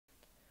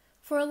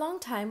For a long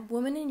time,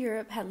 women in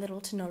Europe had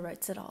little to no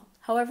rights at all.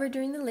 However,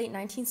 during the late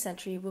 19th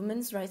century,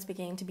 women's rights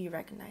began to be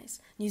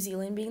recognized, New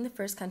Zealand being the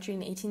first country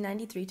in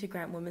 1893 to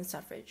grant women's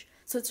suffrage.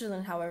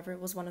 Switzerland, however,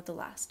 was one of the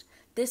last.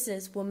 This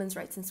is women's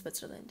rights in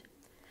Switzerland.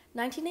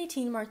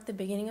 1918 marked the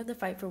beginning of the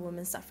fight for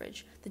women's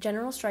suffrage. The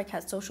general strike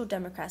had social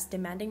democrats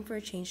demanding for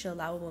a change to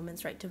allow a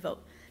woman's right to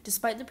vote.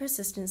 Despite the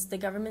persistence, the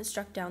government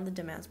struck down the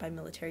demands by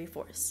military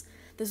force.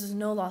 This was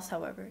no loss,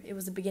 however. It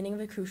was the beginning of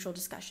a crucial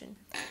discussion.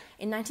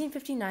 In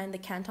 1959, the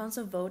cantons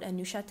of Vaud and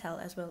Neuchâtel,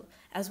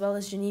 as well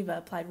as Geneva,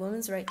 applied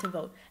women's right to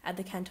vote at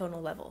the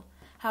cantonal level.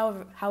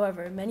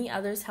 However, many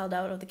others held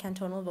out of the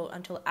cantonal vote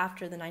until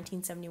after the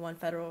 1971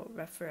 federal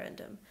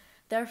referendum.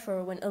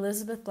 Therefore, when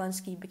Elizabeth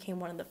Blonsky became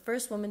one of the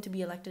first women to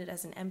be elected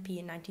as an MP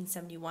in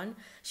 1971,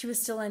 she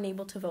was still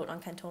unable to vote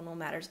on cantonal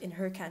matters in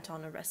her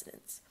canton of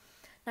residence.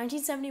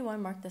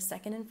 1971 marked the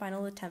second and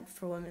final attempt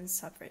for women's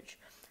suffrage.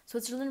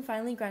 Switzerland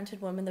finally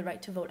granted women the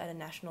right to vote at a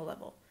national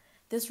level.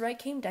 This right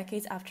came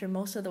decades after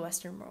most of the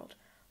Western world.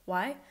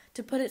 Why?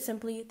 To put it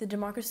simply, the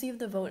democracy of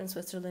the vote in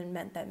Switzerland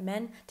meant that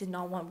men did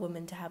not want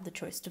women to have the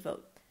choice to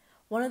vote.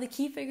 One of the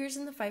key figures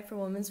in the fight for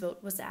women's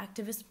vote was the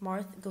activist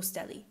Marthe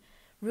Gostelli.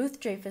 Ruth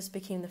Dreyfus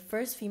became the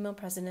first female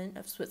president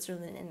of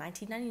Switzerland in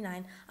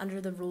 1999 under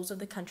the rules of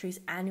the country's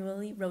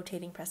annually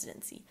rotating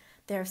presidency.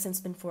 There have since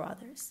been 4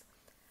 others.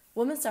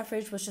 Women's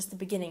suffrage was just the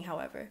beginning,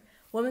 however.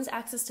 Women's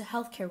access to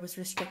health care was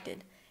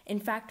restricted. In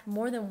fact,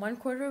 more than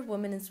 1/4 of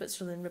women in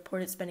Switzerland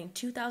reported spending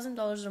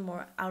 $2,000 or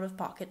more out of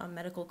pocket on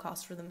medical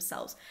costs for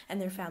themselves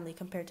and their family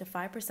compared to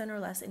 5% or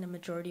less in a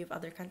majority of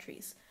other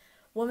countries.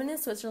 Women in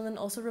Switzerland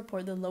also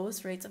report the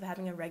lowest rates of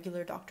having a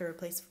regular doctor or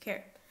place of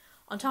care.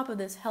 On top of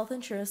this, health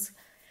insurance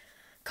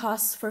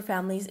costs for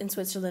families in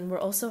Switzerland were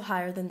also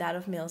higher than that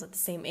of males at the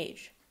same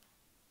age.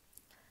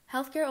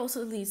 Healthcare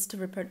also leads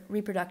to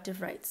reproductive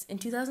rights. In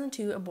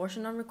 2002,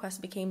 abortion on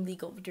request became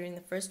legal during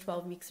the first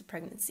 12 weeks of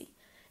pregnancy.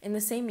 In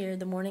the same year,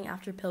 the morning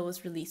after pill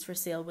was released for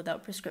sale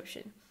without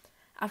prescription.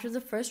 After the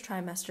first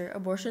trimester,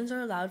 abortions are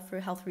allowed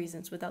for health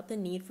reasons without the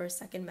need for a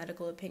second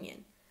medical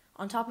opinion.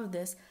 On top of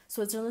this,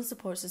 Switzerland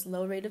supports its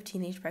low rate of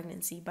teenage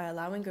pregnancy by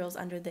allowing girls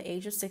under the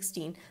age of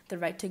 16 the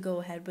right to go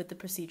ahead with the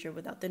procedure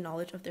without the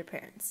knowledge of their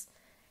parents.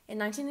 In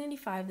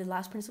 1985, the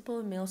last principle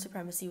of male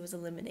supremacy was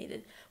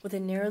eliminated, with a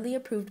narrowly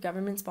approved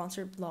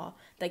government-sponsored law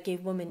that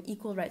gave women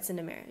equal rights in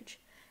a marriage.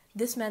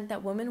 This meant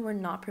that women were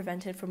not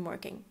prevented from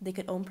working. They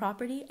could own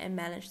property and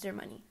manage their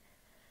money.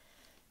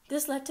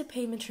 This led to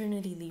paid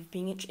maternity leave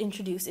being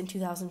introduced in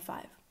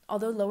 2005.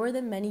 Although lower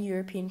than many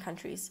European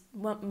countries,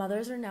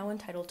 mothers are now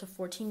entitled to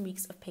 14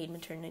 weeks of paid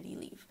maternity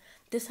leave.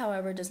 This,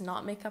 however, does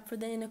not make up for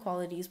the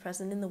inequalities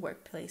present in the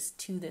workplace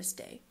to this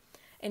day.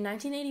 In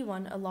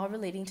 1981, a law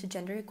relating to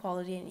gender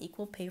equality and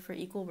equal pay for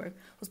equal work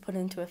was put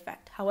into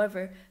effect.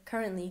 However,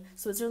 currently,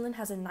 Switzerland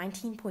has a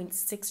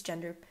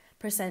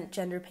 19.6%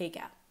 gender pay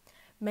gap.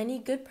 Many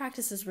good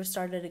practices were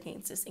started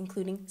against this,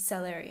 including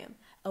Salarium,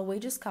 a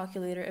wages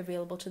calculator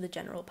available to the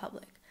general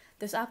public.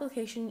 This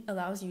application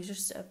allows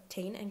users to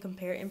obtain and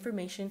compare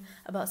information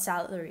about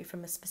salary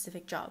from a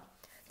specific job.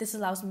 This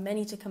allows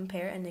many to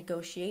compare and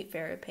negotiate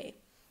fairer pay.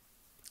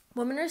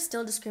 Women are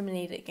still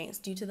discriminated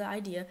against due to the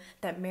idea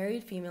that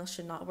married females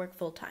should not work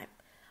full-time.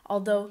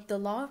 Although the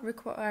law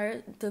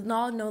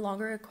no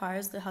longer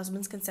requires the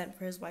husband's consent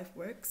for his wife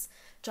works,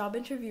 job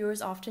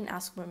interviewers often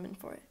ask women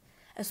for it,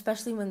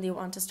 especially when they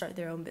want to start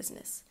their own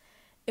business.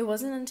 It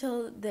wasn't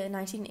until the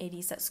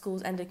 1980s that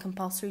schools ended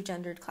compulsory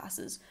gendered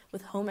classes,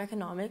 with home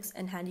economics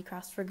and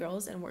handicrafts for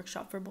girls and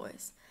workshop for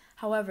boys.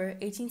 However,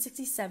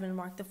 1867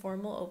 marked the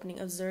formal opening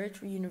of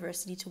Zurich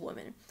University to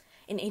women.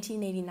 In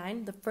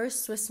 1889, the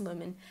first Swiss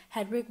woman,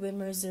 Hedwig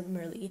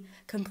Wimmer-Zimmerli,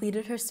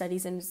 completed her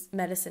studies in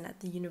medicine at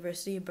the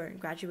University of Bern,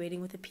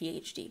 graduating with a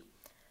PhD.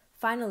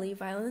 Finally,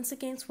 violence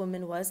against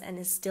women was and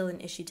is still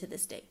an issue to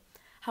this day.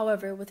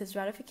 However, with its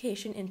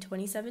ratification in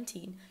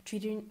 2017,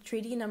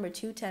 Treaty No.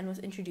 210 was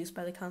introduced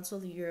by the Council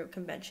of Europe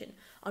Convention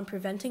on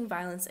Preventing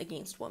Violence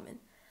Against Women.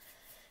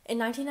 In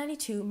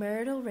 1992,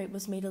 marital rape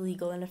was made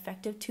illegal, and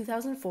effective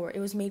 2004, it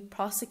was made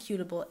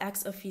prosecutable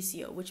ex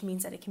officio, which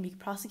means that it can be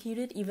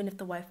prosecuted even if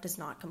the wife does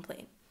not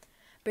complain.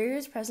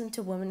 Barriers present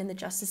to women in the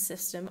justice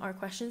system are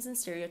questions and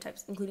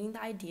stereotypes, including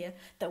the idea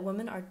that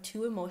women are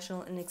too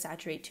emotional and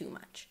exaggerate too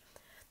much.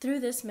 Through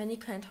this, many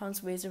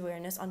cantons raise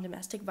awareness on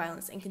domestic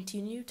violence and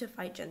continue to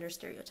fight gender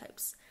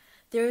stereotypes.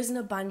 There is an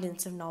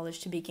abundance of knowledge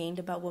to be gained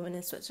about women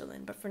in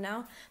Switzerland, but for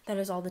now, that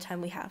is all the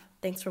time we have.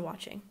 Thanks for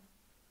watching.